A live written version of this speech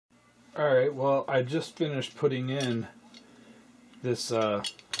Alright, well, I just finished putting in this,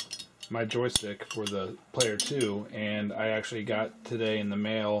 my joystick for the Player 2, and I actually got today in the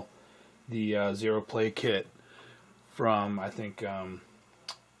mail the Zero Play kit from, I think,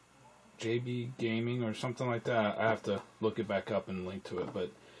 JB Gaming or something like that. I have to look it back up and link to it,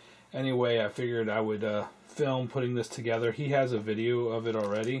 but anyway, I figured I would film putting this together. He has a video of it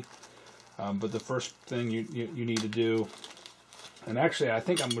already, but the first thing you need to do, and actually I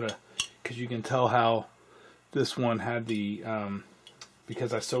think I'm going to, because you can tell how this one had the,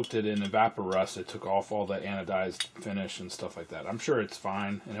 because I soaked it in Evaporust, it took off all that anodized finish and stuff like that. I'm sure it's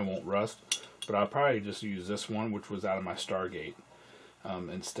fine and it won't rust, but I'll probably just use this one, which was out of my Stargate,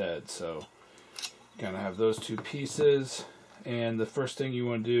 instead. So you're going to have those two pieces, and the first thing you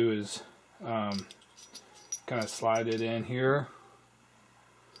want to do is kind of slide it in here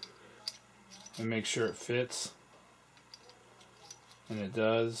and make sure it fits, and it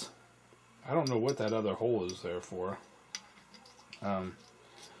does. I don't know what that other hole is there for. And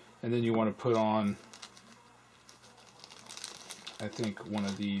then you want to put on, I think, one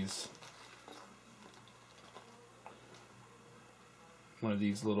of these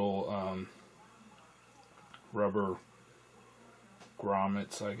little rubber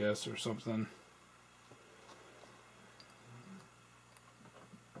grommets, I guess, or something.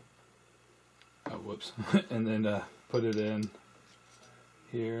 Oh, whoops. And then put it in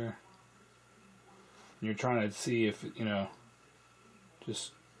here. You're trying to see if,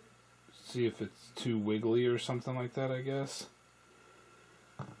 just see if it's too wiggly or something like that, I guess.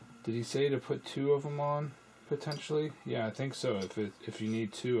 Did he say to put two of them on, potentially? Yeah, I think so. If you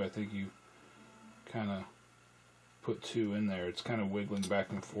need two, I think you kind of put two in there. It's kind of wiggling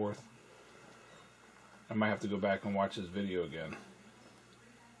back and forth. I might have to go back and watch this video again.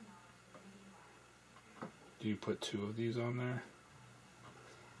 Do you put two of these on there?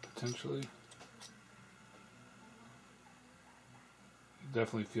 Potentially.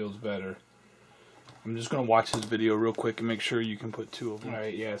 Definitely feels better. I'm just going to watch this video real quick and make sure you can put two of them.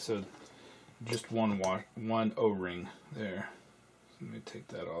 Alright, yeah, so just one O-ring there. Let me take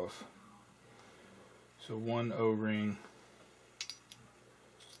that off. So one O-ring.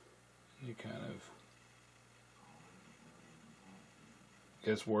 You kind of, I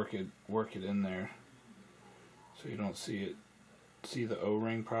guess, work it in there so you don't see the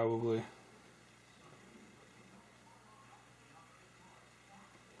O-ring probably.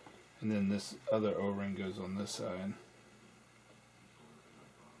 And then this other O-ring goes on this side.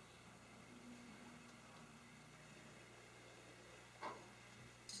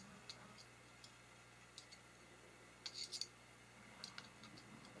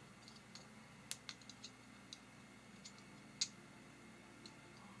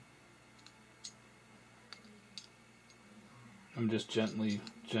 I'm just gently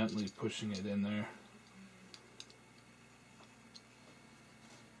pushing it in there.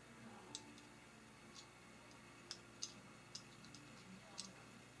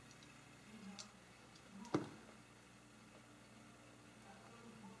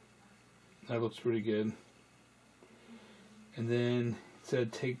 That looks pretty good. And then it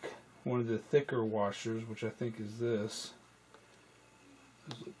said take one of the thicker washers, which I think is this.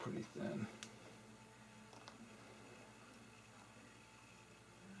 Those look pretty thin.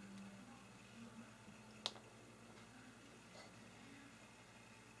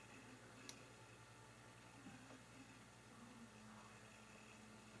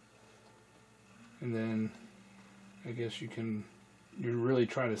 And then I guess you're really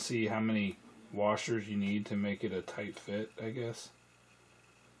trying to see how many washers you need to make it a tight fit, I guess.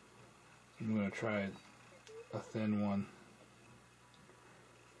 I'm going to try a thin one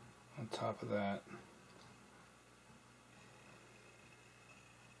on top of that.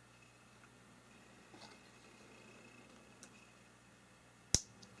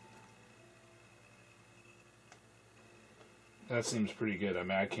 That seems pretty good. I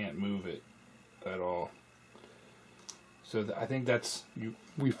mean, I can't move it at all. So I think that's,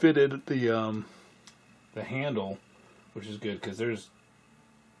 we fitted the handle, which is good because there's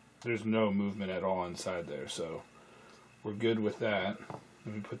no movement at all inside there, so we're good with that.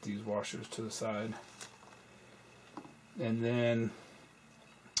 Let me put these washers to the side, and then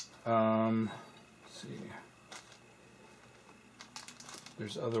let's see,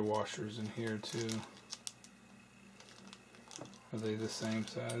 there's other washers in here too. Are they the same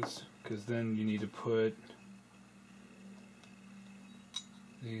size? Because then you need to put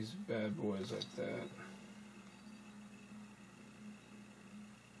these bad boys like that.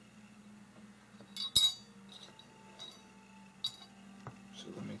 So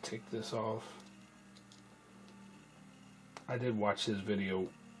let me take this off. I did watch his video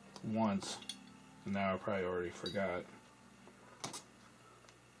once, and now I probably already forgot.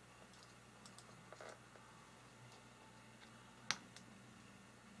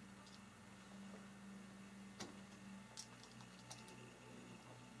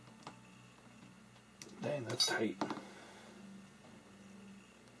 Dang, that's tight.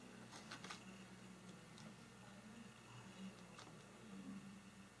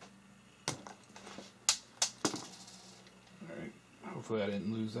 Alright, hopefully I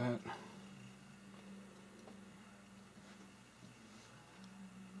didn't lose that.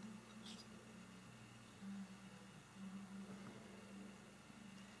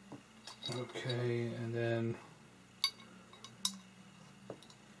 Okay, and then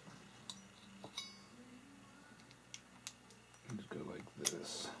just go like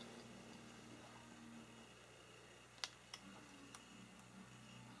this.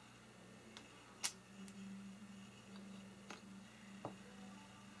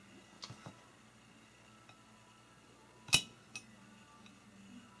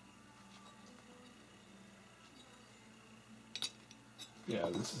 Yeah,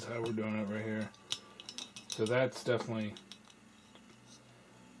 this is how we're doing it right here. So that's definitely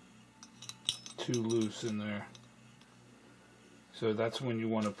too loose in there. So that's when you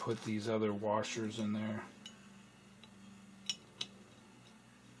want to put these other washers in there.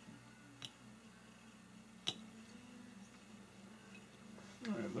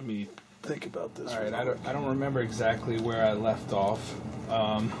 All right, let me think about this. All right, I don't remember exactly where I left off,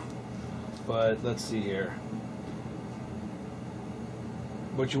 but let's see here.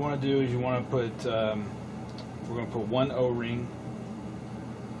 What you want to do is you want to put, we're going to put one O-ring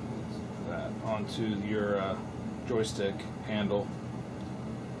onto your joystick handle,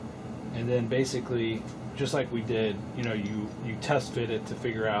 and then basically, just like we did, you know, you test fit it to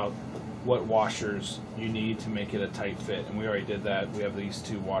figure out what washers you need to make it a tight fit, and we already did that. We have these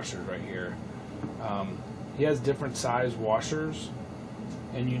two washers right here. He has different size washers,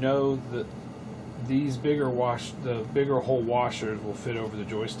 and you know that these bigger the bigger hole washers will fit over the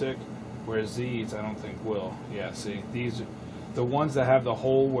joystick, whereas these I don't think will. Yeah, see, these, the ones that have the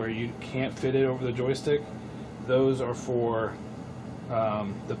hole where you can't fit it over the joystick, those are for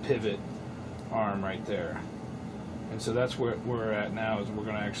the pivot arm right there. And so that's where we're at now, is we're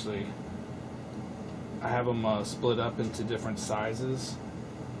going to actually, I have them split up into different sizes.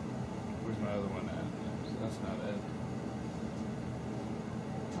 Where's my other one at? That's not it.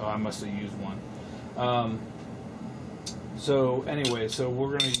 Oh, I must have used one. So anyway, so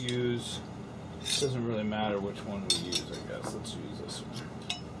we're going to use, it doesn't really matter which one we use, I guess. Let's use this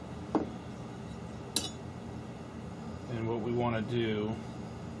one. And what we want to do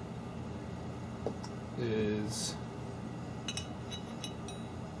is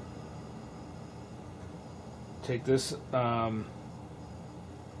take this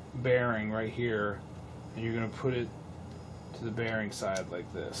bearing right here, and you're going to put it to the bearing side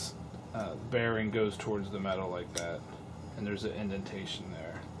like this. The bearing goes towards the metal like that, and there's an indentation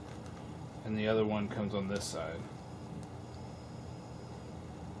there, and the other one comes on this side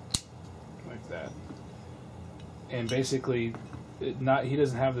like that. And basically, he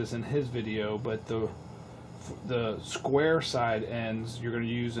doesn't have this in his video, but the square side ends you're going to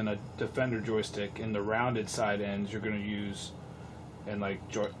use in a Defender joystick, and the rounded side ends you're going to use in like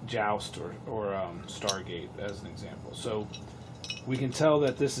Joust or Stargate as an example. So we can tell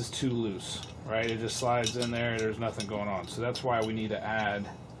that this is too loose, right? It just slides in there, there's nothing going on. So that's why we need to add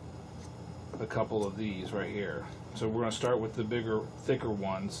a couple of these right here. So we're going to start with the bigger, thicker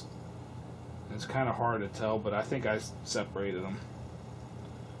ones. It's kind of hard to tell, but I think I separated them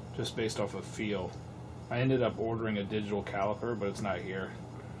just based off of feel. I ended up ordering a digital caliper, but it's not here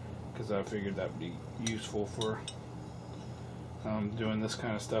because I figured that would be useful for doing this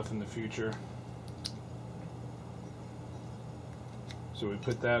kind of stuff in the future. So we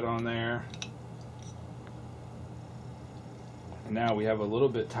put that on there, and now we have a little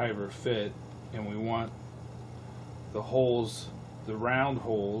bit tighter fit, and we want the holes, the round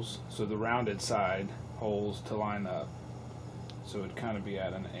holes, so the rounded side holes to line up. So it'd kind of be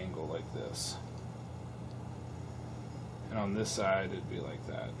at an angle like this. And on this side it'd be like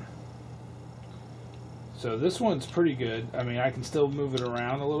that. So this one's pretty good. I mean, I can still move it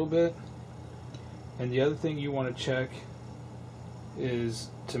around a little bit. And the other thing you want to check is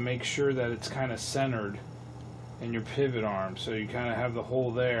to make sure that it's kind of centered in your pivot arm. So you kind of have the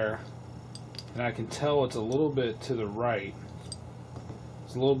hole there, and I can tell it's a little bit to the right.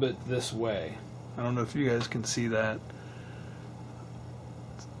 It's a little bit this way. I don't know if you guys can see that.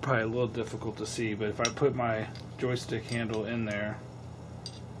 It's probably a little difficult to see, but if I put my joystick handle in there,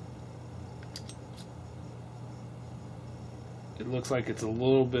 it looks like it's a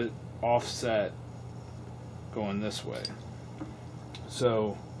little bit offset going this way.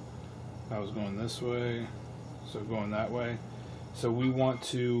 So I was going this way, so going that way. So we want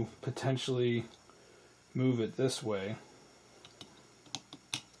to potentially move it this way.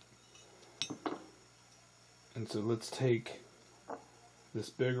 And so let's take this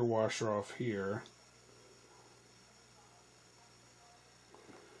bigger washer off here.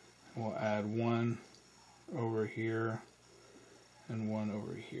 We'll add one over here and one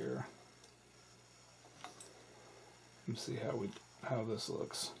over here. Let's see how this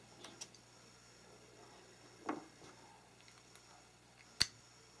looks.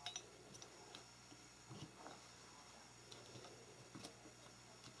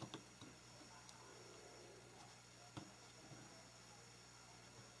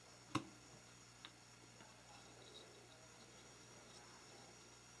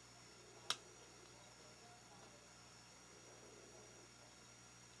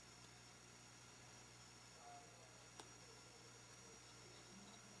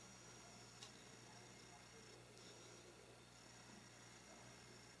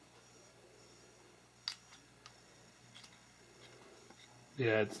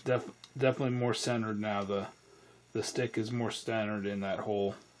 Yeah, it's definitely more centered now. The stick is more centered in that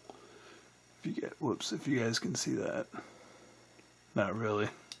hole. If you guys can see that. Not really.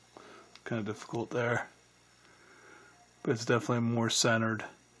 Kind of difficult there. But it's definitely more centered.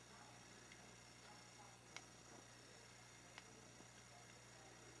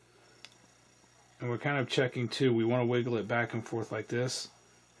 And we're kind of checking too. We want to wiggle it back and forth like this.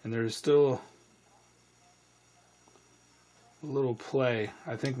 And there's still a little play.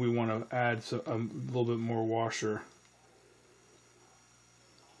 I think we want to add a little bit more washer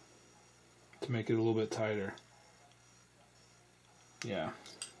to make it a little bit tighter. Yeah.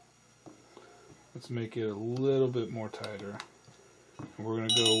 Let's make it a little bit more tighter. And we're going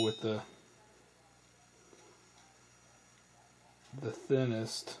to go with the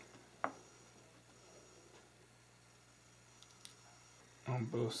thinnest on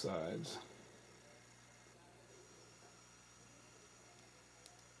both sides.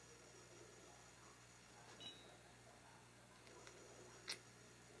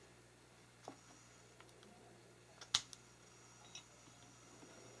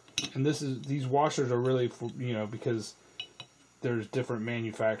 And these washers are really for, because there's different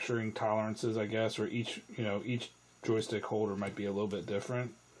manufacturing tolerances, I guess, or each joystick holder might be a little bit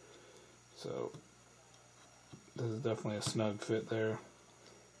different. So this is definitely a snug fit there.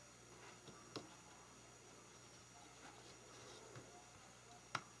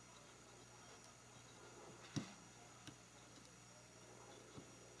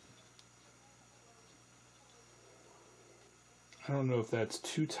 I don't know if that's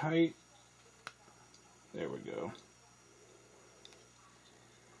too tight. There we go.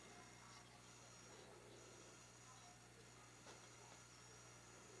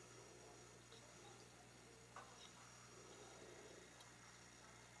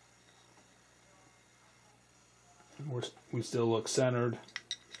 We still look centered.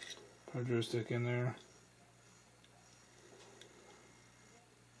 Put our joystick in there.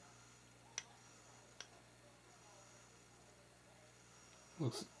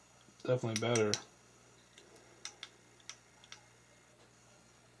 Looks definitely better.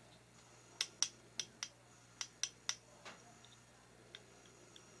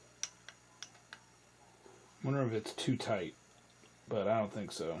 Wonder if it's too tight, but I don't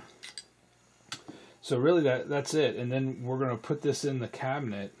think so. So really that's it. And then we're going to put this in the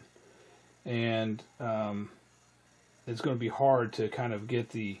cabinet, and it's going to be hard to kind of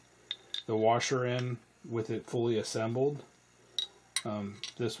get the washer in with it fully assembled.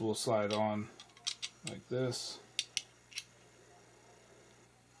 This will slide on like this.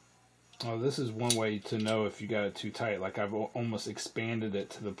 Oh, this is one way to know if you got it too tight. Like I've almost expanded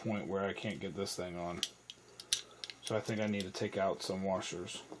it to the point where I can't get this thing on. So I think I need to take out some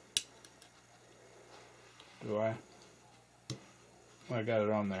washers. Do I? Well, I got it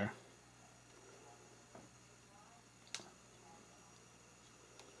on there.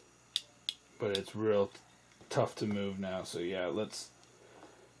 But it's real tough to move now, so yeah, let's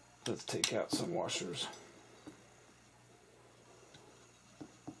take out some washers.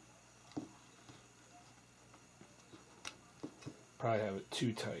 Probably have it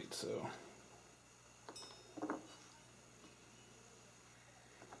too tight, so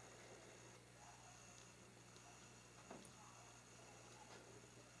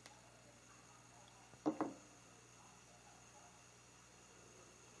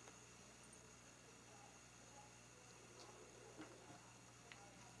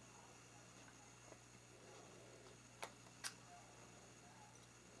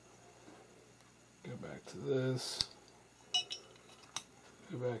back to this.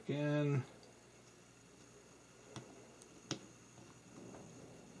 Go back in.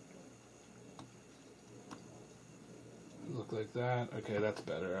 Look like that. Okay, that's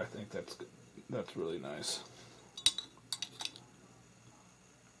better. I think that's really nice.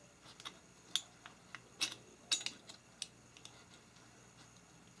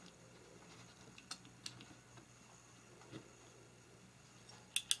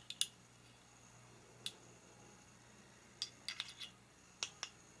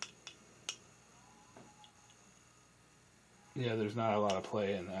 Yeah, there's not a lot of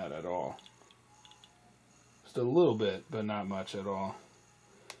play in that at all. Just a little bit, but not much at all.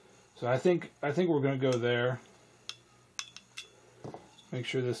 So I think we're going to go there. Make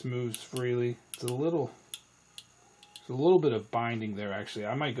sure this moves freely. It's a little bit of binding there actually.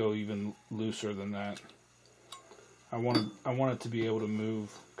 I might go even looser than that. I want it to be able to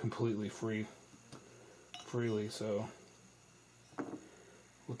move completely freely, so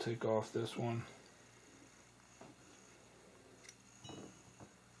we'll take off this one.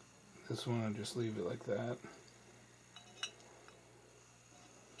 This one, I'll just leave it like that.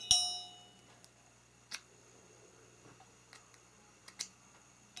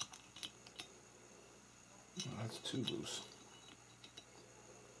 Oh, that's too loose.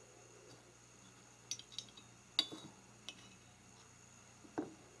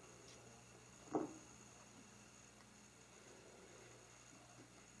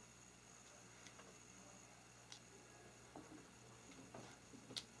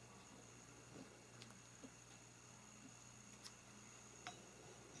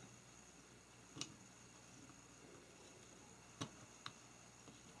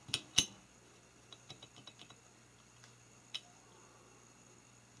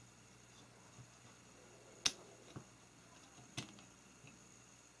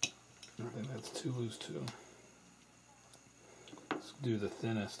 I think that's too loose too. Let's do the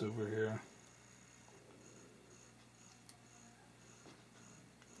thinnest over here.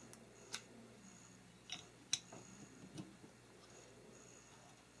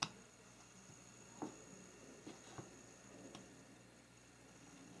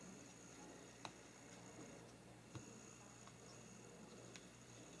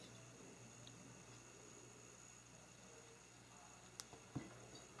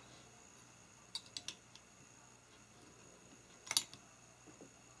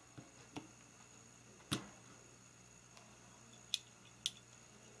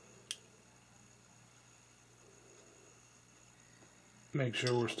 Make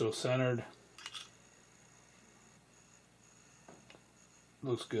sure we're still centered.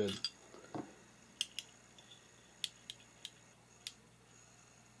 Looks good.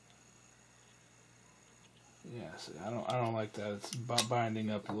 Yeah, see, I don't like that. It's binding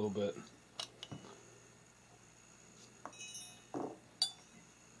up a little bit.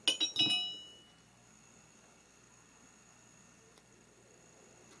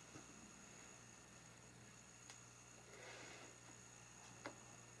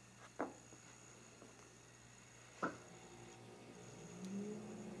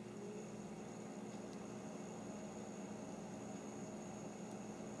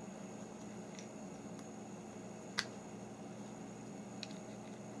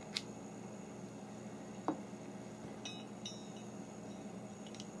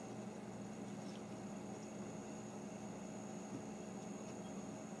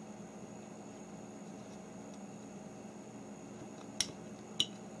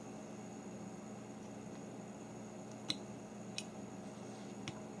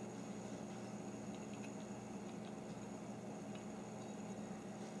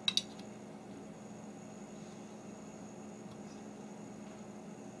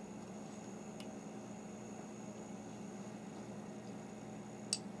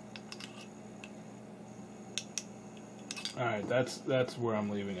 Alright, that's where I'm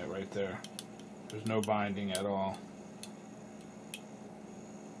leaving it right there. There's no binding at all.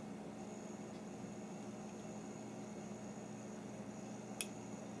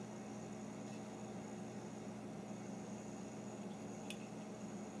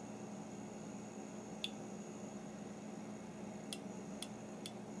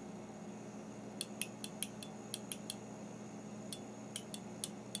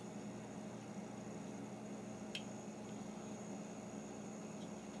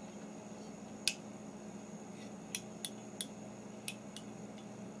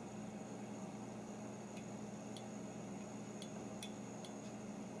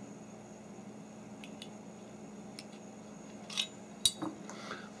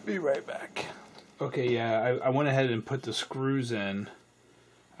 Be right back. Okay, yeah, I went ahead and put the screws in.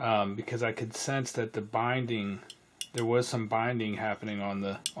 because I could sense that the binding, there was some binding happening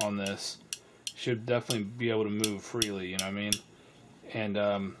on this. Should definitely be able to move freely, you know what I mean?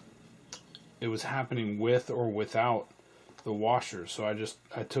 And it was happening with or without the washers. So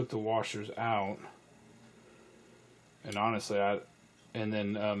I took the washers out, and honestly,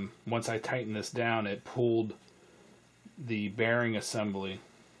 once I tightened this down, it pulled the bearing assembly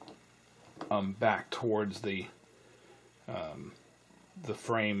back towards the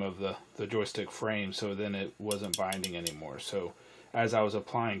frame of the joystick frame, so then it wasn't binding anymore. So as I was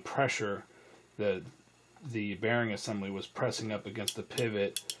applying pressure, the bearing assembly was pressing up against the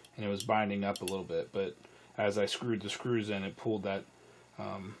pivot, and it was binding up a little bit. But as I screwed the screws in, it pulled that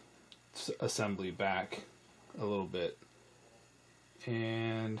assembly back a little bit,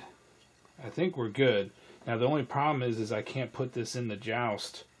 and I think we're good. Now the only problem is I can't put this in the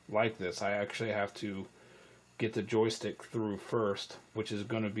joust like this. I actually have to get the joystick through first, which is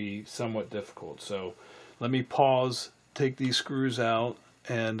going to be somewhat difficult. So let me pause, take these screws out,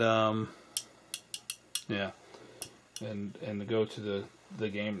 and yeah, and go to the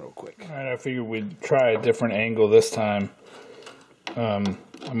game real quick. All right, I figured we'd try a different angle this time. I'm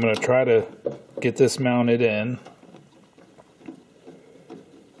going to try to get this mounted in.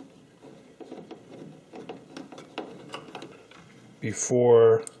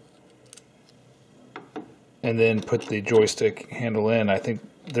 Before, and then put the joystick handle in. I think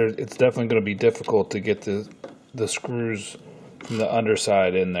it's definitely going to be difficult to get the screws from the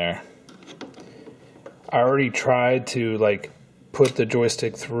underside in there. I already tried to like put the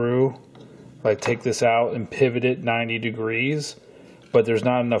joystick through, like take this out and pivot it 90 degrees, but there's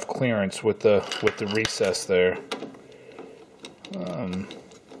not enough clearance with the recess there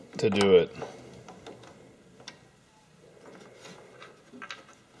to do it.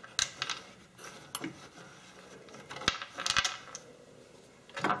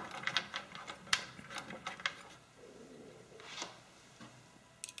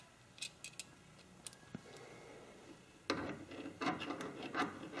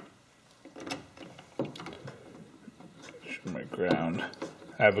 My ground.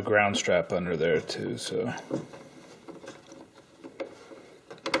 I have a ground strap under there too, so.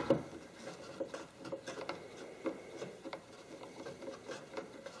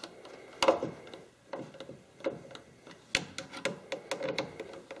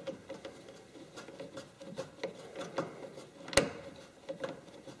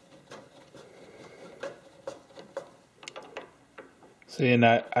 See, and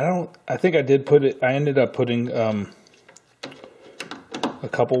I think I did put it, I ended up putting a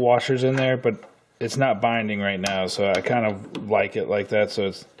couple washers in there, but it's not binding right now, so I kind of like it like that.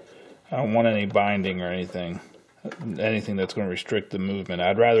 So I don't want any binding or anything that's going to restrict the movement.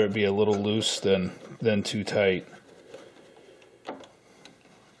 I'd rather it be a little loose than too tight.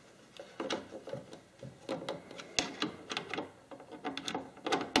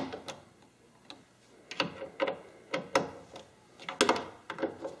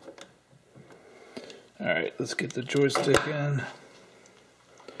 All right, let's get the joystick in.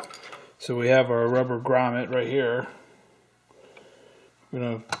 So we have our rubber grommet right here. We're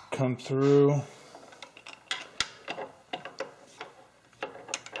going to come through.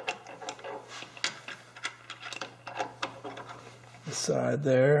 The side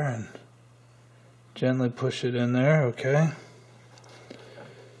there and gently push it in there, okay?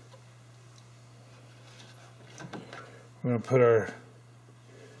 We're going to put our,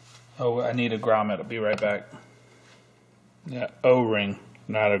 oh, I need a grommet, I'll be right back. Yeah, O-ring.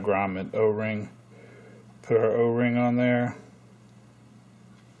 Not a grommet, O-ring. Put our O-ring on there.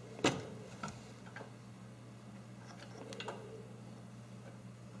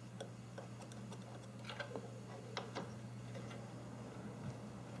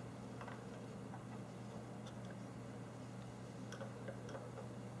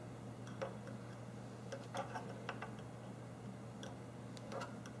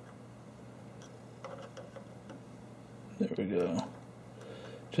 There we go.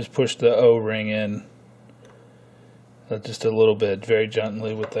 Just push the O-ring in just a little bit, very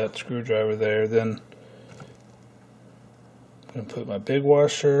gently with that screwdriver there. Then I'm going to put my big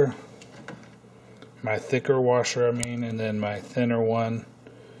washer, my thicker washer I mean, and then my thinner one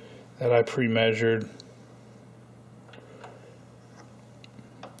that I pre-measured.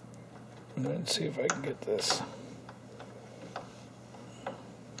 And then see if I can get this.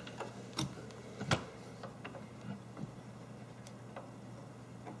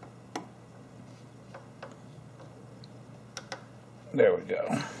 There we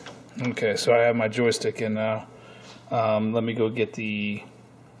go. Okay, so I have my joystick in now. Let me go get the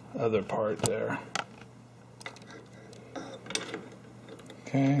other part there.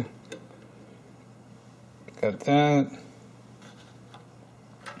 Okay. Got that.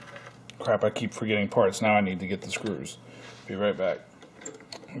 Crap, I keep forgetting parts. Now I need to get the screws. Be right back.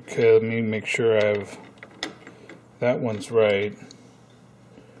 Okay, let me make sure I have that one's right.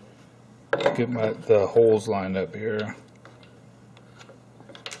 Get the holes lined up here.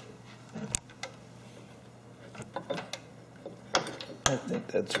 I think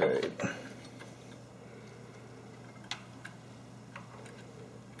that's right.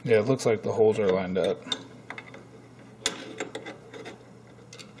 Yeah, it looks like the holes are lined up.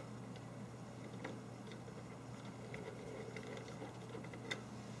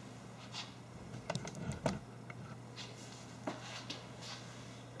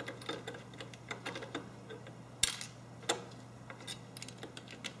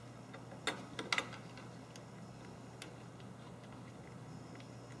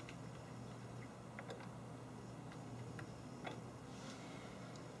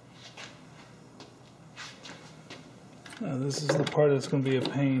 Now this is the part that's going to be a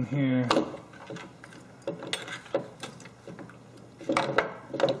pain here.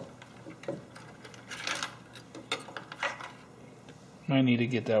 I need to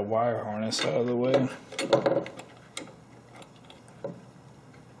get that wire harness out of the way.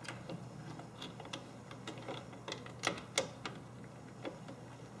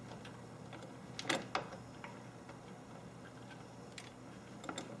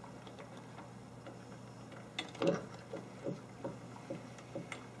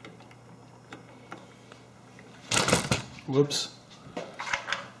 Whoops.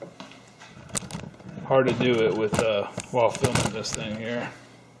 Hard to do it with while filming this thing here.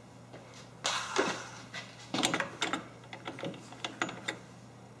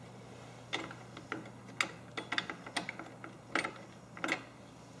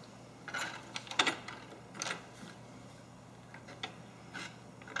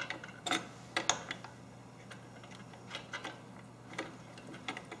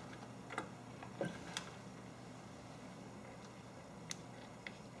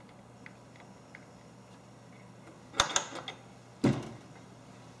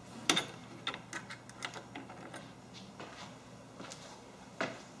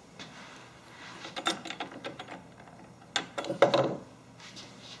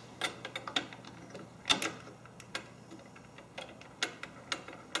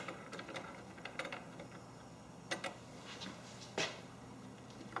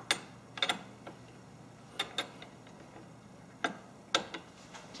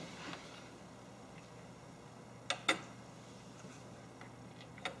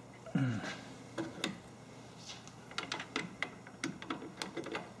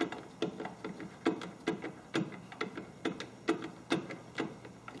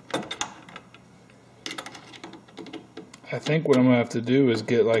 I think what I'm going to have to do is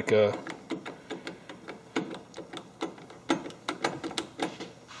get like a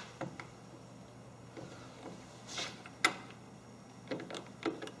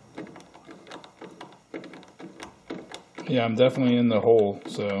yeah, I'm definitely in the hole,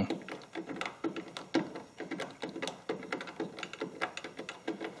 so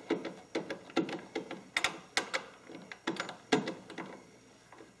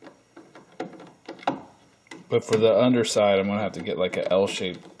but for the underside, I'm going to have to get like a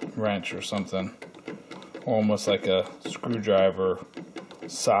L-shaped wrench or something. Or almost like a screwdriver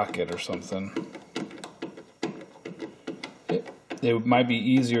socket or something. It might be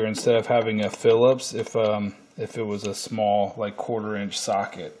easier instead of having a Phillips if it was a small like 1/4 inch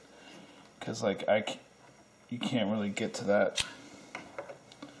socket. Because like you can't really get to that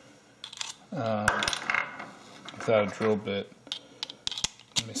without a drill bit.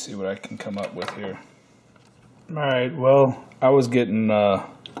 Let me see what I can come up with here. Alright, well, I was getting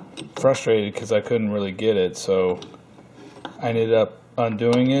frustrated because I couldn't really get it, so I ended up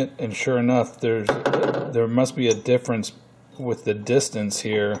undoing it, and sure enough, there must be a difference with the distance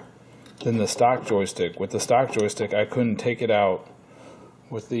here than the stock joystick. With the stock joystick, I couldn't take it out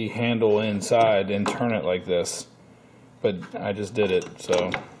with the handle inside and turn it like this, but I just did it,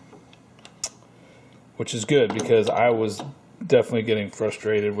 so, which is good because I was definitely getting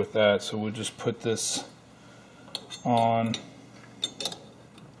frustrated with that. So we'll just put this on,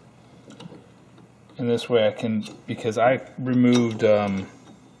 and this way I can, because I removed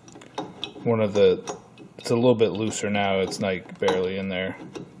one of the, it's a little bit looser now, it's like barely in there,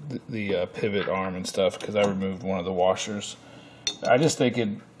 the pivot arm and stuff, because I removed one of the washers. I just think it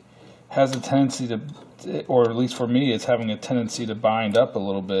has a tendency to, or at least for me, it's having a tendency to bind up a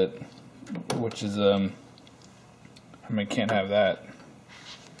little bit, which is I mean, can't have that.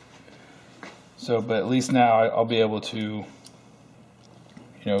 So, but at least now I'll be able to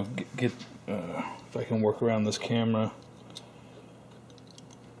you know, get if I can work around this camera.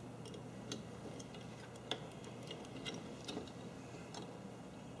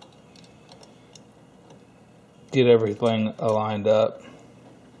 Get everything aligned up.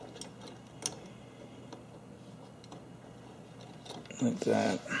 Like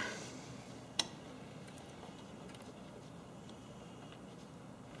that.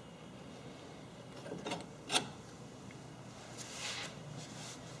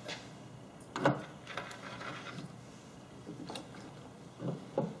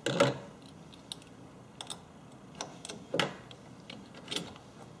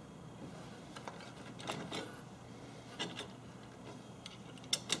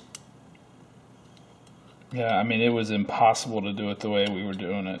 Yeah, I mean, it was impossible to do it the way we were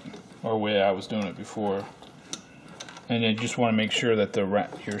doing it, or the way I was doing it before. And you just want to make sure that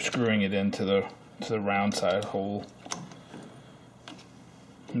you're screwing it into the round side hole.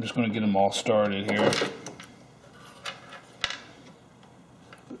 I'm just going to get them all started here. If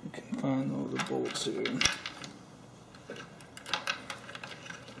we can find all the bolts here.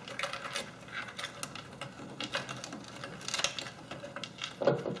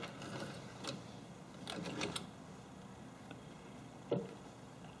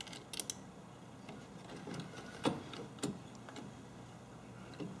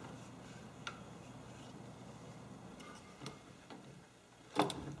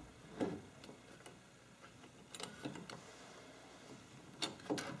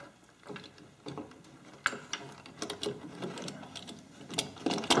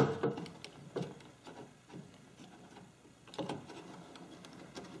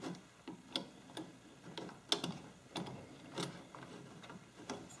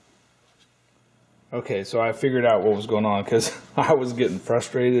 Okay, so I figured out what was going on because I was getting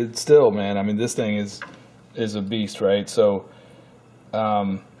frustrated still, man. I mean, this thing is a beast, right? So,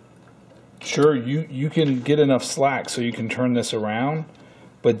 sure, you can get enough slack so you can turn this around,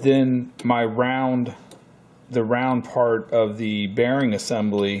 but then the round part of the bearing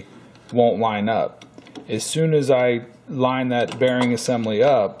assembly won't line up. As soon as I line that bearing assembly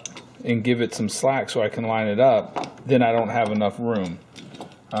up and give it some slack so I can line it up, then I don't have enough room.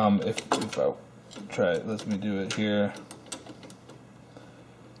 If I try it, let me do it here.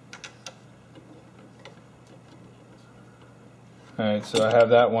 Alright, so I have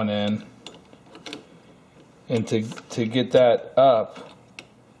that one in. And to get that up,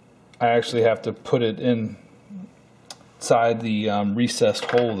 I actually have to put it inside the recessed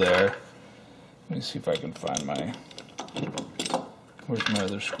hole there. Let me see if I can find my... Where's my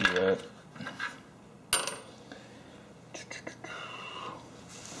other screw at?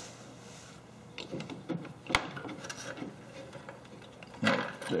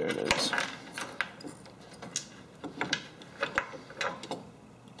 There it is.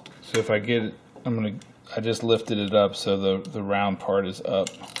 So if I get it, I just lifted it up so the round part is up.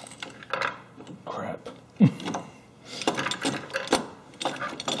 Crap.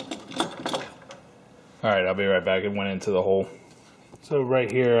 Alright, I'll be right back. It went into the hole. So right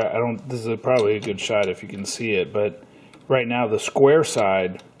here, this is probably a good shot if you can see it, but right now the square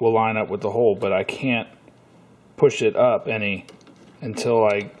side will line up with the hole, but I can't push it up any until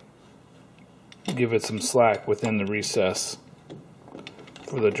I give it some slack within the recess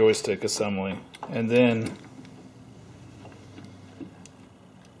for the joystick assembly. And then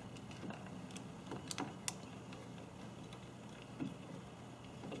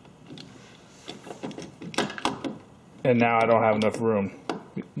now I don't have enough room.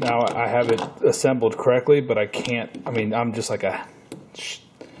 Now I have it assembled correctly, but I can't, I mean, I'm just like a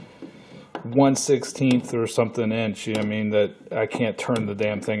 1/16 or something inch, I mean, that I can't turn the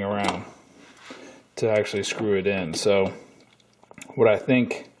damn thing around to actually screw it in. So what I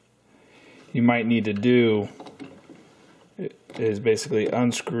think you might need to do is basically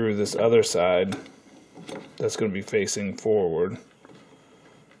unscrew this other side that's going to be facing forward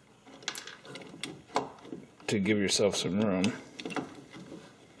to give yourself some room.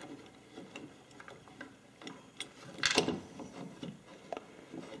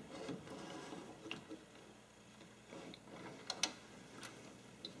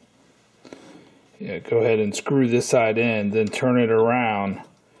 Yeah, go ahead and screw this side in, then turn it around,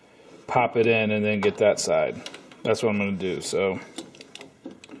 pop it in, and then get that side. That's what I'm going to do. So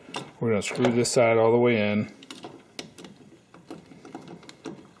we're going to screw this side all the way in.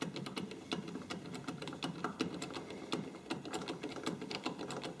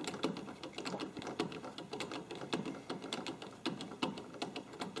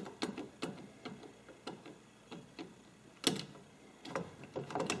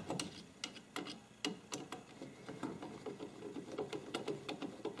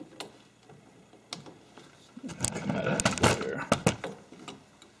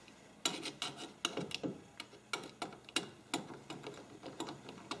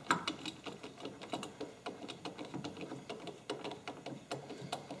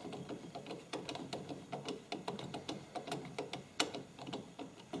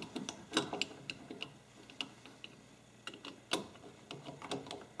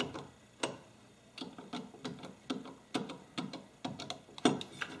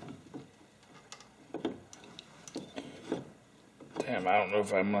 Damn, I don't know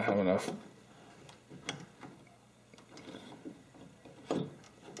if I'm gonna have enough.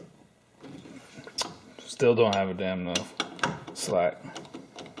 Still don't have a damn enough slack.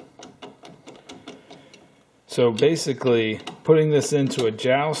 So basically, putting this into a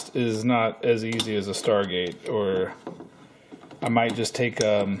joust is not as easy as a Stargate, or I might just take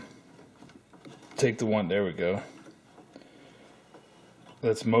the one, there we go.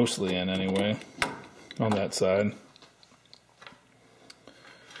 That's mostly in anyway, on that side.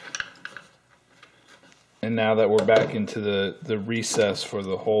 And now that we're back into the recess for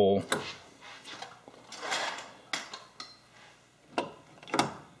the hole,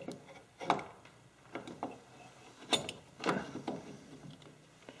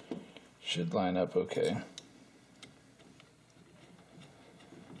 should line up okay.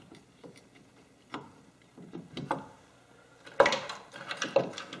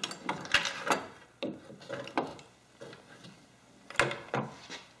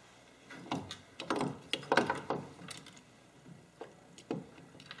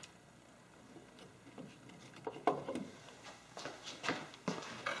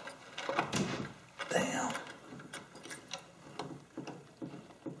 Damn.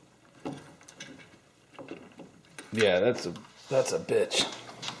 Yeah, that's a bitch.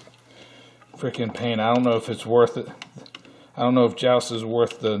 Freaking pain. I don't know if it's worth it. I don't know if Joust is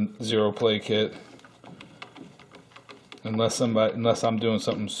worth the zero play kit. Unless I'm doing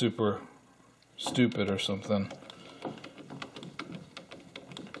something super stupid or something.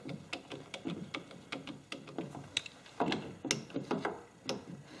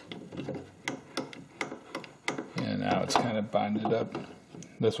 Yeah, now it's kind of binded up.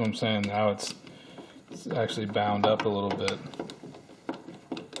 That's what I'm saying. Now it's actually bound up a little bit.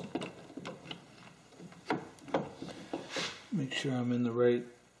 Make sure I'm in the right.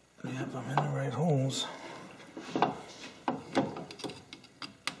 Yep, I'm in the right holes.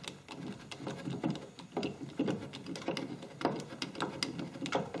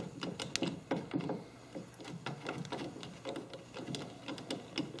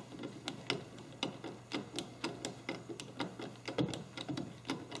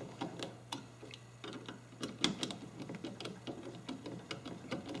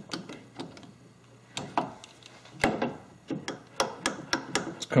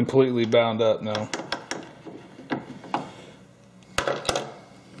 Completely bound up now.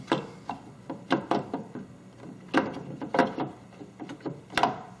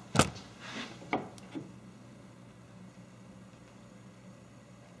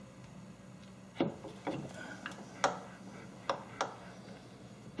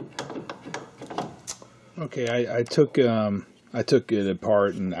 Okay, I took it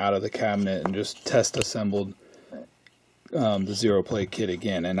apart and out of the cabinet and just test assembled the zero play kit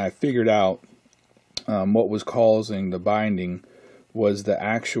again, and I figured out what was causing the binding was the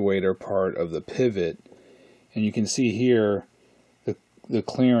actuator part of the pivot. And you can see here the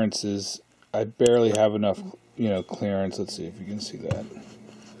clearance is, I barely have enough, you know, clearance. Let's see if you can see that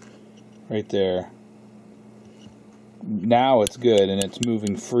right there. Now it's good and it's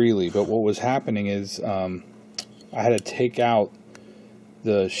moving freely, but what was happening is I had to take out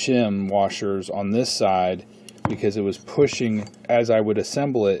the shim washers on this side because it was pushing, as I would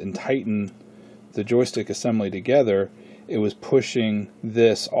assemble it and tighten the joystick assembly together, it was pushing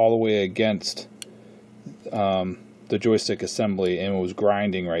this all the way against the joystick assembly, and it was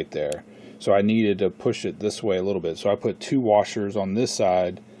grinding right there. So I needed to push it this way a little bit. So I put 2 washers on this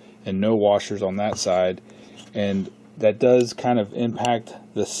side and no washers on that side, and that does kind of impact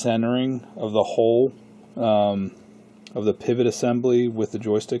the centering of the hole of the pivot assembly with the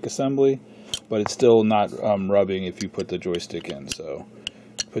joystick assembly, but it's still not rubbing if you put the joystick in. So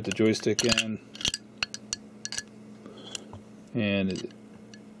put the joystick in, and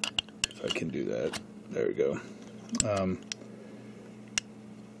if I can do that, there we go.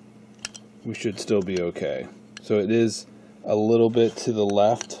 We should still be okay. So it is a little bit to the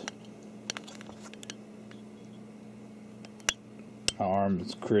left. My arm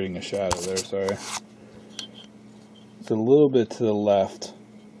is creating a shadow there, sorry. It's a little bit to the left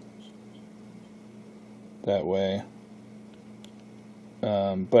that way.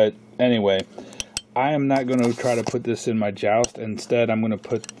 But anyway, I am not going to try to put this in my Joust. Instead, I'm going to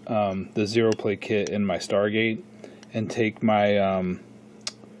put the zero play kit in my Stargate and take my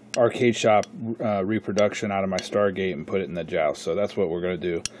Arcadeshop reproduction out of my Stargate and put it in the Joust. So that's what we're going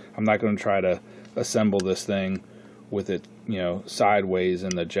to do. I'm not going to try to assemble this thing with it, you know, sideways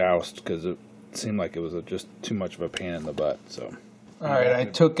in the Joust, because it seemed like it was just too much of a pain in the butt. So, all right, I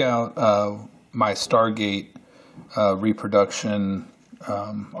took out my Stargate reproduction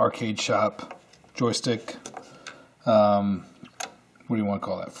Arcadeshop joystick, what do you want to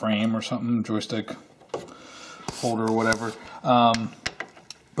call that, frame or something, joystick holder or whatever.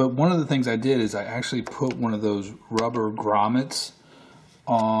 But one of the things I did is I actually put one of those rubber grommets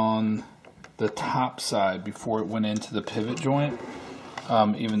on the top side before it went into the pivot joint.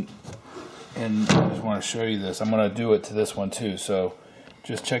 And I just want to show you this. I'm going to do it to this one too. So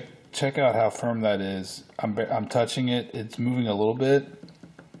just check out how firm that is. I'm touching it. It's moving a little bit.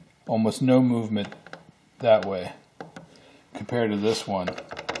 Almost no movement that way compared to this one,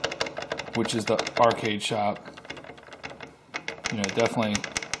 which is the Arcadeshop. You know, definitely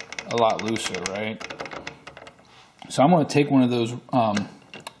a lot looser, right? So I'm going to take one of those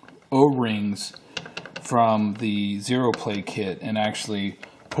O-rings from the Zero Play kit and actually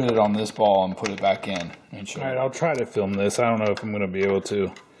put it on this ball and put it back in. Alright, I'll try to film this. I don't know if I'm going to be able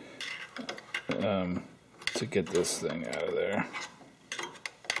to get this thing out of there.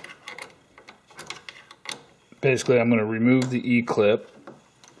 Basically, I'm going to remove the E-clip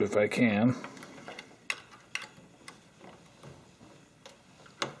if I can.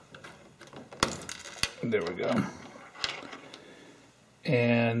 There we go.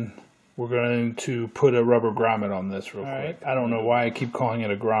 And we're going to put a rubber grommet on this real quick. I don't know why I keep calling it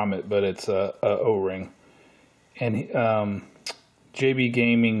a grommet, but it's a O-ring. And JB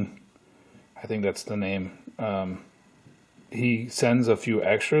Gaming, I think that's the name, he sends a few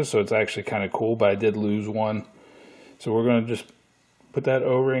extras, so it's actually kind of cool, but I did lose one. So we're going to just put that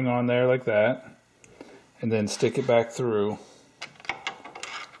O-ring on there like that, and then stick it back through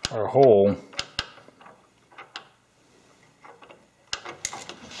our hole.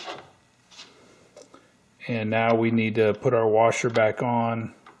 And now we need to put our washer back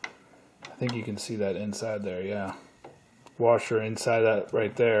on. I think you can see that inside there, yeah. Washer inside that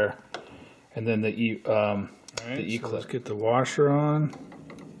right there. And then the E-clip. So let's get the washer on.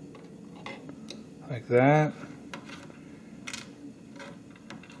 Like that.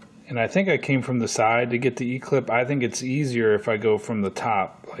 And I think I came from the side to get the E-clip. I think it's easier if I go from the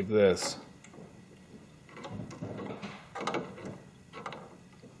top like this.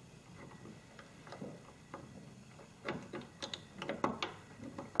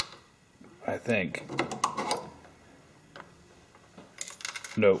 I think.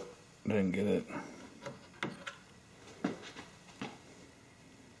 Nope, didn't get it.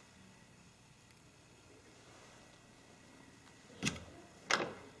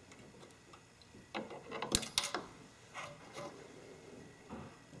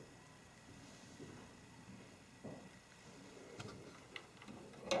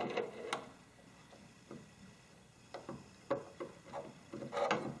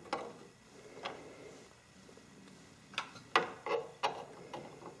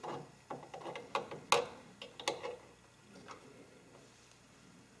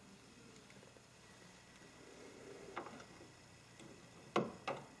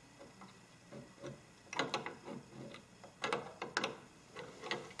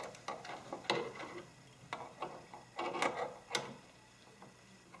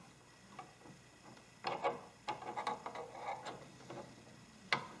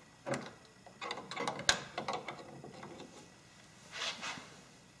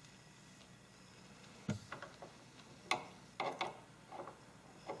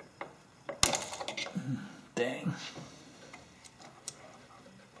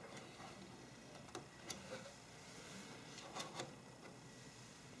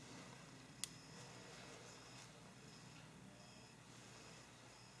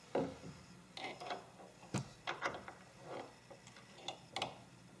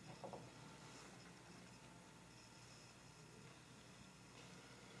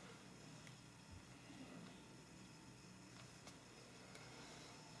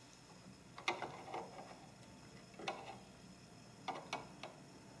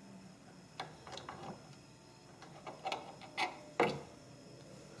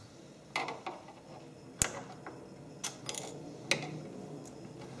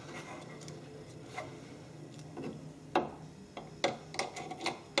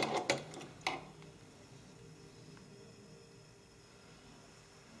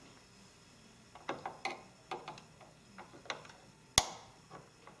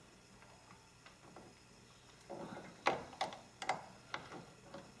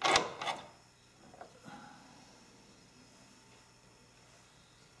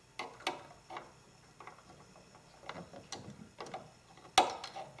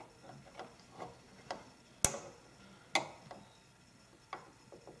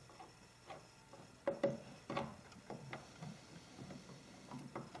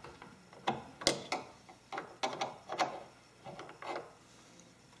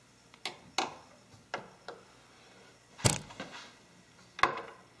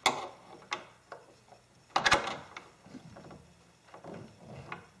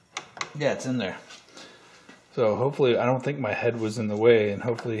 Yeah, it's in there. So hopefully, I don't think my head was in the way, and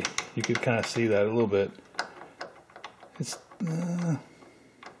hopefully you could kind of see that a little bit. It's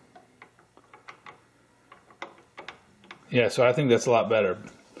yeah, so I think that's a lot better.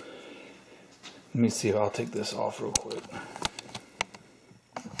 Let me see if I'll take this off real quick.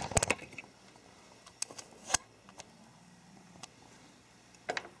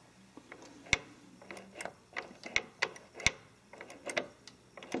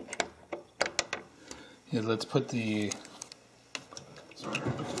 Yeah, let's put the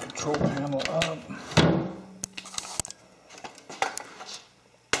control panel up.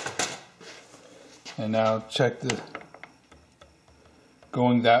 And now check the,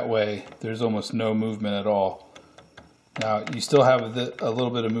 going that way, there's almost no movement at all. Now you still have a little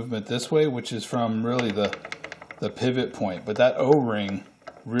bit of movement this way, which is from really the pivot point, but that O-ring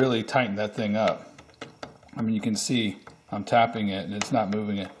really tightened that thing up. I mean, you can see I'm tapping it and it's not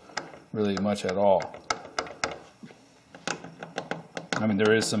moving it really much at all. I mean,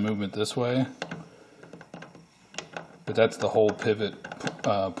 there is some movement this way, but that's the whole pivot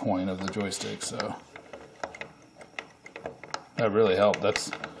point of the joystick, so that really helped.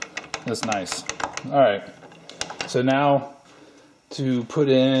 That's nice. All right, so now to put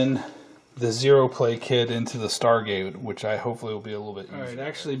in the Zero Play kit into the Stargate, which I hopefully will be a little bit easier. All right,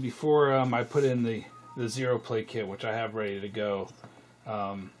 actually, before I put in the Zero Play kit, which I have ready to go,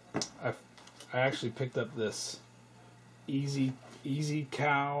 I actually picked up this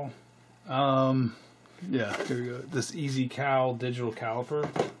EZcal. Yeah, here we go. This EZcal digital caliper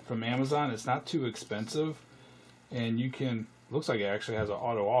from Amazon. It's not too expensive, and you can. Looks like it actually has an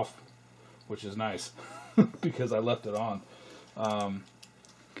auto off, which is nice because I left it on.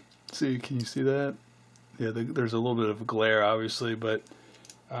 See, can you see that? Yeah, there's a little bit of glare, obviously, but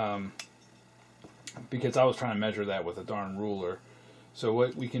because I was trying to measure that with a darn ruler. So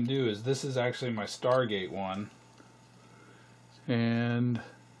what we can do is, this is actually my Stargate one, and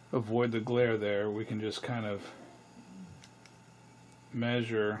avoid the glare there. We can just kind of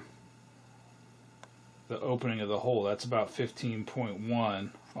measure the opening of the hole. That's about 15.1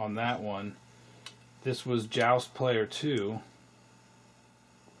 on that one. This was Joust Player 2,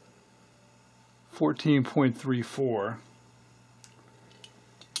 14.34,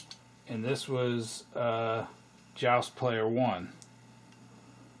 and this was Joust Player 1.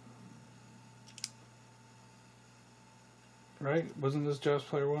 Right? Wasn't this Joust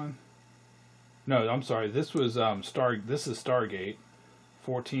Player 1? No, I'm sorry. This was this is Stargate,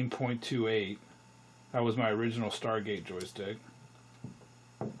 14.28. That was my original Stargate joystick.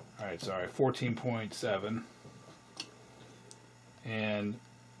 Alright, sorry, 14.7. And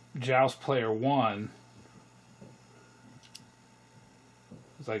Joust Player 1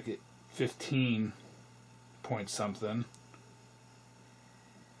 was like 15 point something.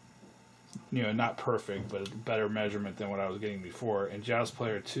 You know, not perfect, but a better measurement than what I was getting before. And Joust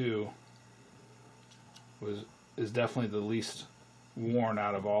Player 2 is definitely the least worn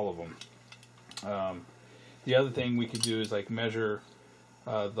out of all of them. The other thing we could do is like measure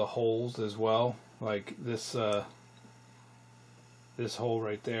the holes as well. Like this this hole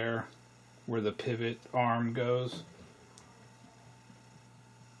right there, where the pivot arm goes,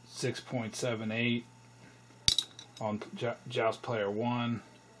 6.78 on Joust Player 1.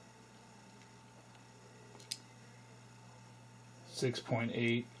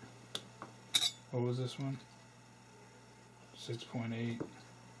 6.8. What was this one? 6.8.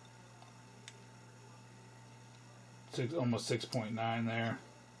 Almost 6.9 there.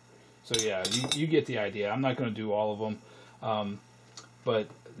 So yeah, you get the idea. I'm not going to do all of them. But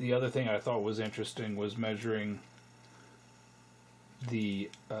the other thing I thought was interesting was measuring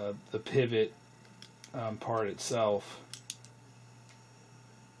the pivot part itself.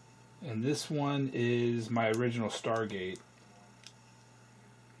 And this one is my original Stargate.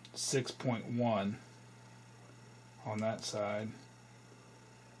 6.1 on that side,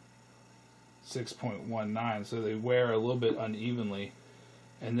 6.19, so they wear a little bit unevenly.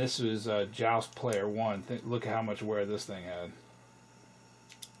 And this is Joust Player 1. Look at how much wear this thing had.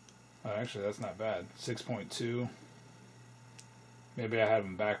 Oh, actually, that's not bad. 6.2. Maybe I have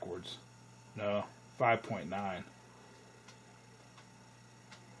them backwards. No, 5.9. Am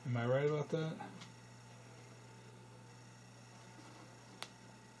I right about that?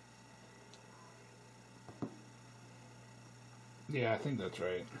 Yeah, I think that's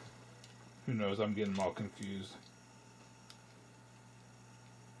right. Who knows? I'm getting them all confused.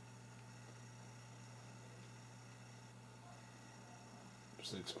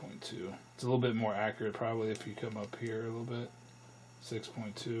 .2. It's a little bit more accurate probably if you come up here a little bit.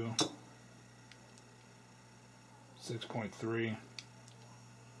 6.2. 6.3.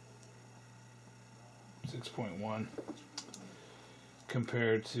 6.1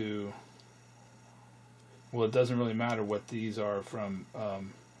 compared to, well, it doesn't really matter what these are from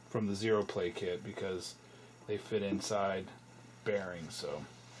the zero play kit because they fit inside bearings. So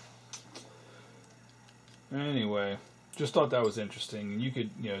anyway, just thought that was interesting. You could,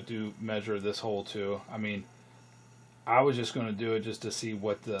 you know, measure this hole too. I mean, I was just going to do it just to see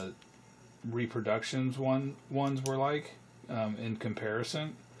what the reproductions ones were like in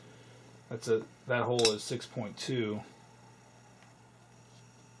comparison. That hole is 6.2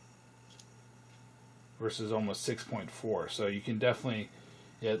 versus almost 6.4. So you can definitely,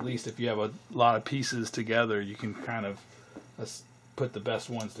 yeah, at least if you have a lot of pieces together, you can kind of put the best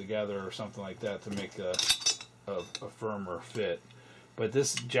ones together or something like that to make a firmer fit. But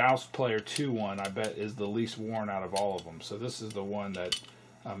this Joust Player 2 one, I bet, is the least worn out of all of them. So this is the one that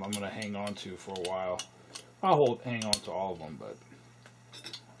I'm going to hang on to for a while. I'll hang on to all of them, but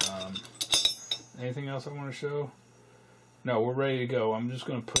anything else I want to show? No, we're ready to go. I'm just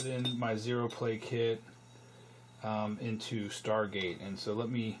going to put in my zero play kit into Stargate. And so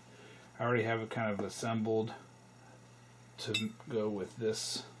I already have it kind of assembled to go with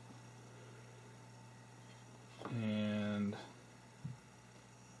this. And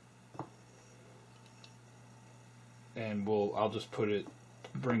I'll just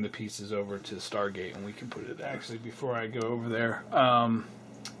bring the pieces over to Stargate, and we can put it. Actually, before I go over there,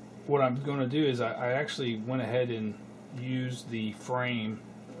 what I'm going to do is I actually went ahead and used the frame,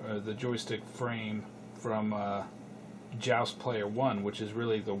 the joystick frame from Joust Player 1, which is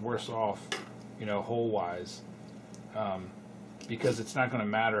really the worst off, you know, hole-wise, because it's not going to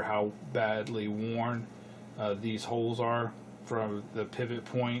matter how badly worn these holes are from the pivot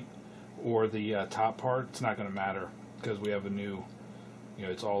point or the top part. It's not going to matter because we have a new, you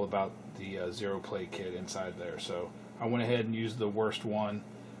know, it's all about the zero play kit inside there. So I went ahead and used the worst one,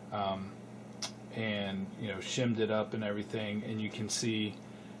 and, you know, shimmed it up and everything, and you can see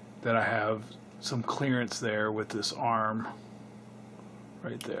that I have some clearance there with this arm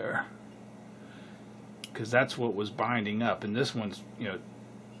right there, because that's what was binding up. And this one's, you know,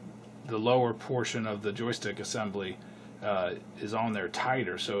 the lower portion of the joystick assembly is on there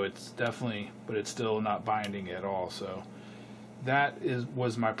tighter, so it's definitely, but it's still not binding at all. So that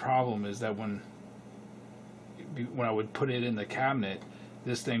was my problem, is that when I would put it in the cabinet,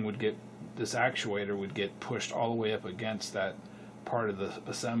 this actuator would get pushed all the way up against that part of the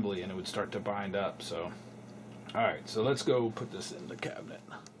assembly, and it would start to bind up. So alright, so let's go put this in the cabinet.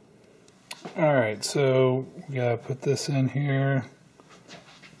 Alright, so we gotta put this in here.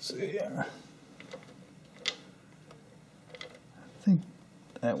 Let's see. I think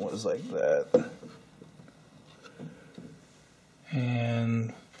that was like that.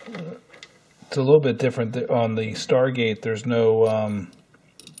 And it's a little bit different on the Stargate. There's no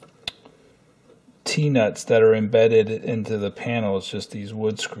T-nuts that are embedded into the panel. It's just these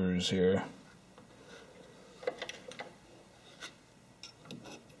wood screws here.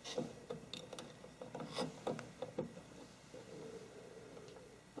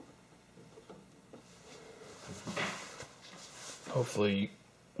 Hopefully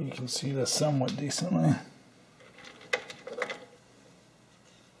you can see this somewhat decently.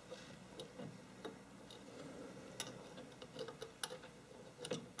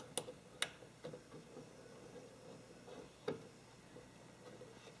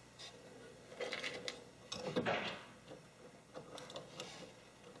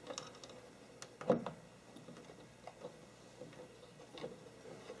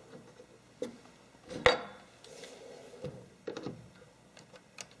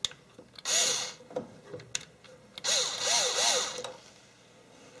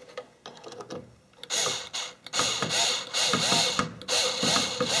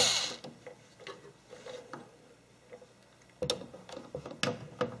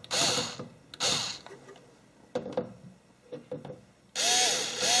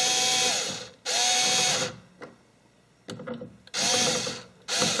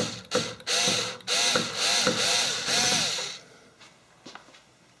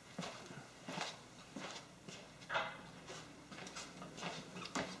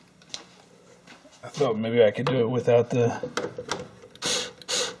 I thought maybe I could do it without the...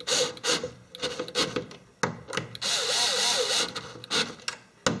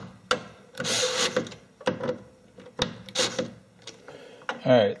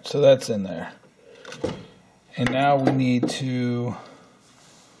 Alright, so that's in there. And now we need to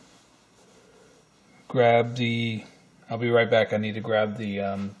grab the... I'll be right back. I need to grab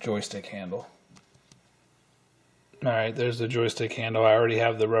the joystick handle. Alright, there's the joystick handle. I already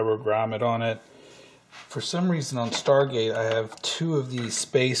have the rubber grommet on it. For some reason on Stargate I have two of these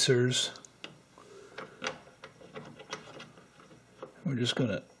spacers We're just going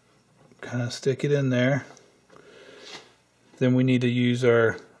to kind of stick it in there. Then we need to use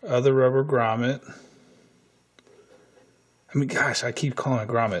our other rubber grommet. I mean, gosh, I keep calling it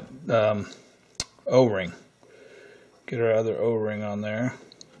grommet. O-ring. Get our other O-ring on there.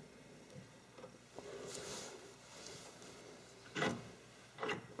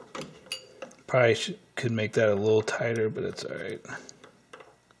 Probably could make that a little tighter, but it's all right.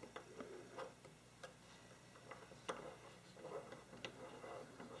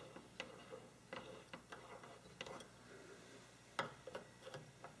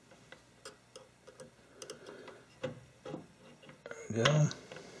 There we go.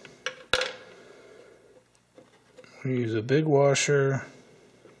 We use a big washer.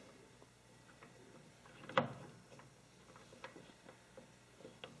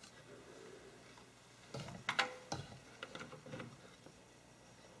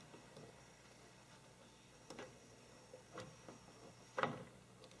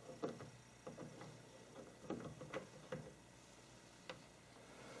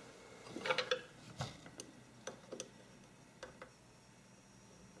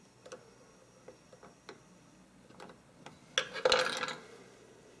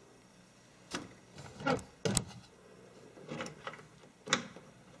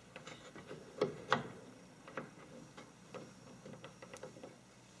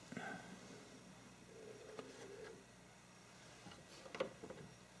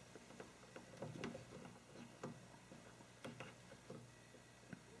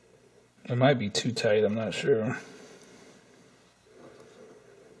 It might be too tight, I'm not sure.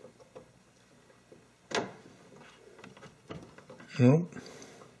 Nope.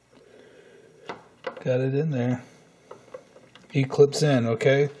 Got it in there. He clips in,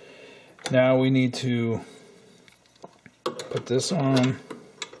 okay? Now we need to put this on.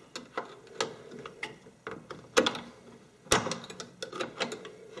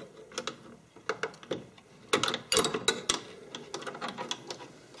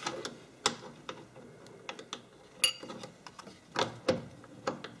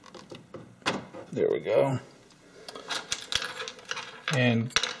 There we go. And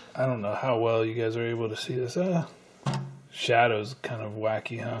I don't know how well you guys are able to see this. Shadow's kind of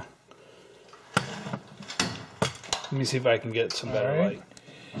wacky, huh? Let me see if I can get some better light.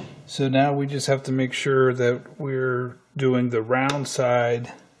 So now we just have to make sure that we're doing the round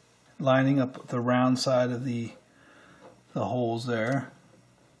side, lining up the round side of the holes there.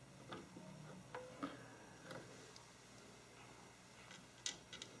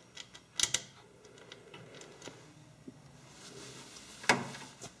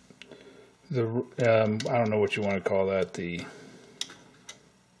 I don't know what you want to call that,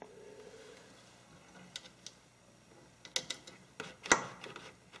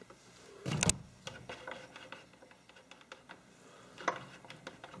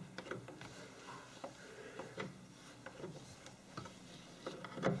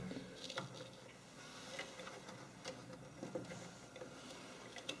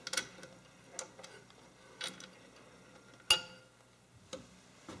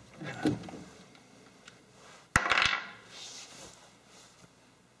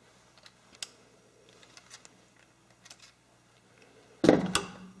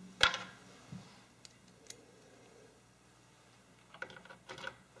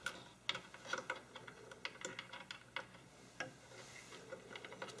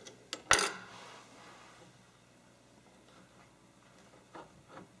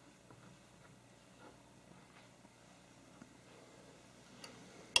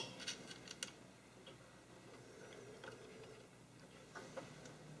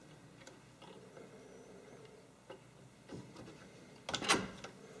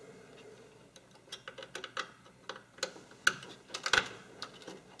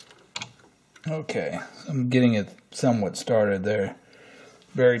 Okay, I'm getting it somewhat started there.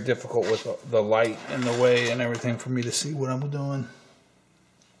 Very difficult with the light in the way and everything for me to see what I'm doing.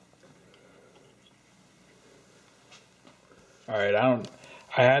 Alright,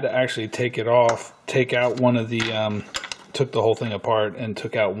 I had to actually take it off, take out one of the, took the whole thing apart and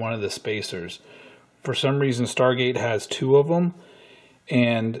took out one of the spacers. For some reason Stargate has two of them,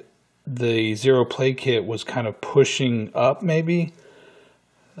 and the Zero Play Kit was kind of pushing up maybe.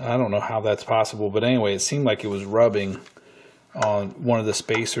 I don't know how that's possible, but anyway, it seemed like it was rubbing on one of the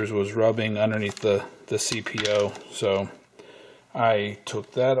spacers, was rubbing underneath the CPO. So I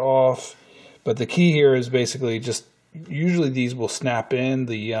took that off. But the key here is basically just, usually these will snap in,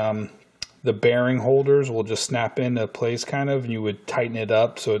 the bearing holders will just snap into place kind of, and you would tighten it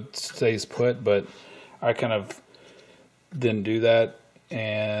up so it stays put, but I kind of didn't do that,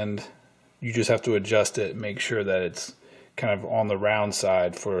 and you just have to adjust it, make sure that it's kind of on the round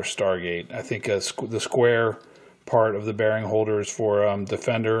side for Stargate. I think the square part of the bearing holder is for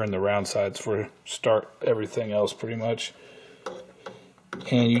Defender, and the round side's for everything else pretty much.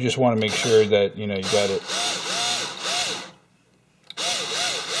 And you just want to make sure that, you know, you got it,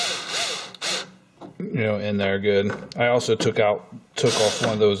 you know, in there good. I also took off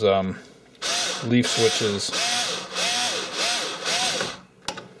one of those leaf switches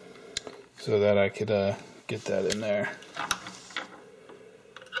so that I could get that in there.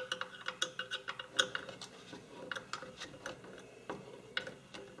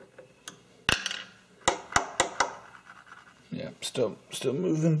 Yeah, still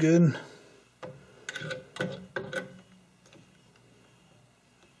moving good.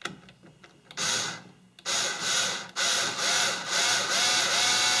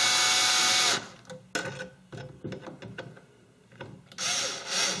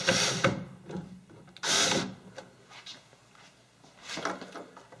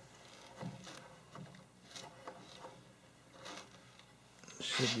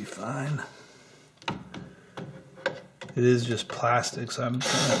 Should be fine. It is just plastic, so I'm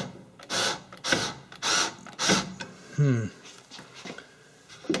kind of...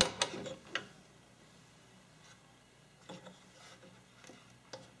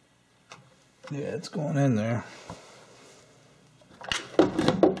 Yeah, it's going in there.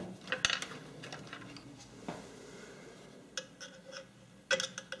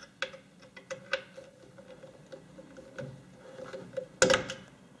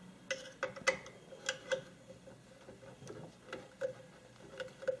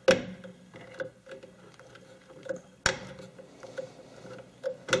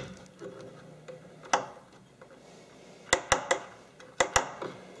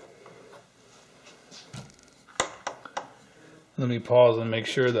 Let me pause and make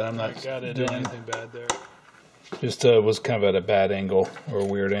sure that I'm not doing anything bad there. Just was kind of at a bad angle, or a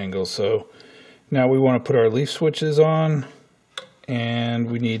weird angle. So now we want to put our leaf switches on, and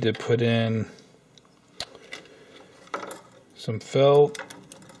we need to put in some felt,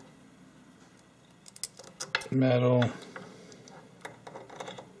 metal,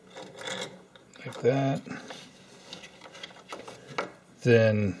 like that,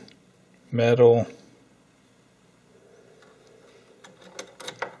 then metal,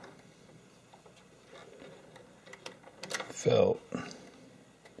 felt,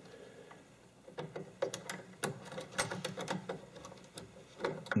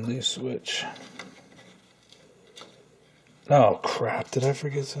 leaf switch. Oh crap, did I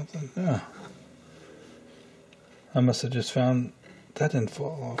forget something? No. I must have just found that didn't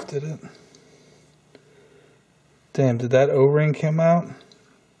fall off, did it? Damn, did that O-ring come out?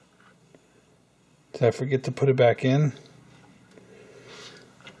 Did I forget to put it back in?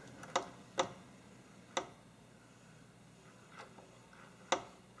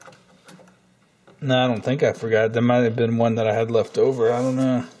 No, I don't think I forgot. There might have been one that I had left over. I don't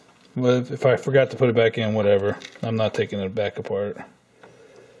know. Well, if I forgot to put it back in, whatever. I'm not taking it back apart.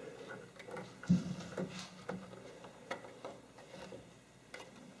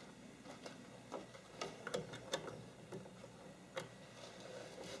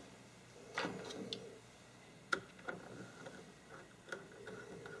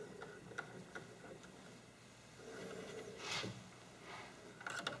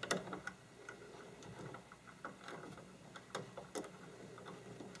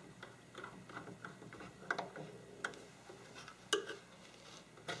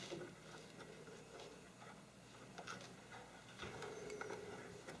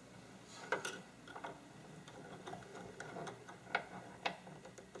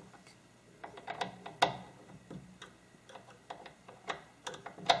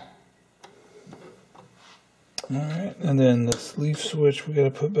 Alright, and then this leaf switch we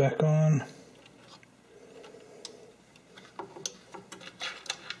gotta put back on.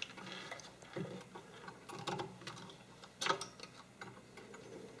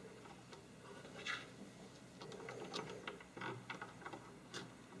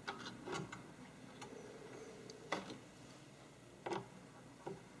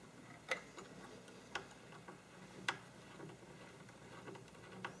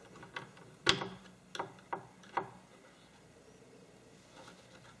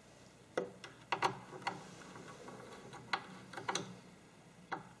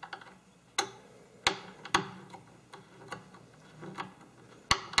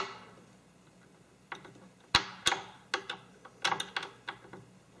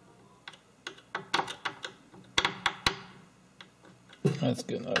 That's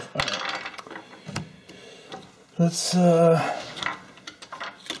good enough. Alright. Let's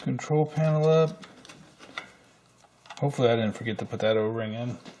control panel up. Hopefully I didn't forget to put that O-ring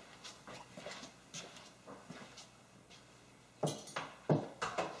in.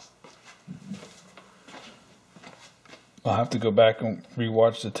 I'll have to go back and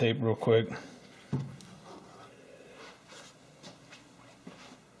rewatch the tape real quick.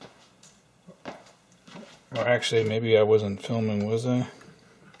 Or actually, maybe I wasn't filming, was I?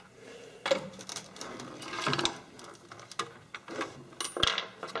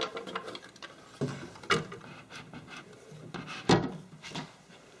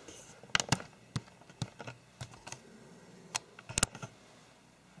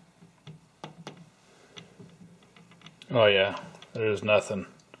 Oh yeah, there's nothing.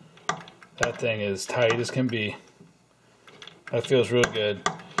 That thing is tight as can be. That feels real good.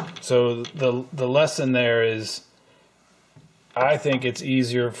 So the lesson there is, I think it's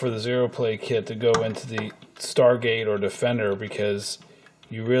easier for the Zero Play kit to go into the Stargate or Defender because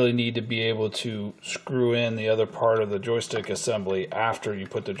you really need to be able to screw in the other part of the joystick assembly after you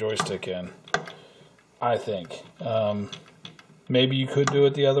put the joystick in. I think. Maybe you could do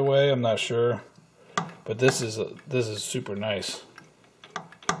it the other way. I'm not sure. But this is super nice.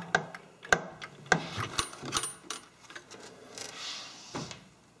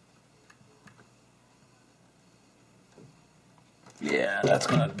 Yeah,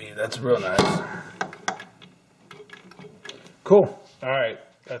 that's real nice. Cool. All right,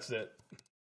 that's it.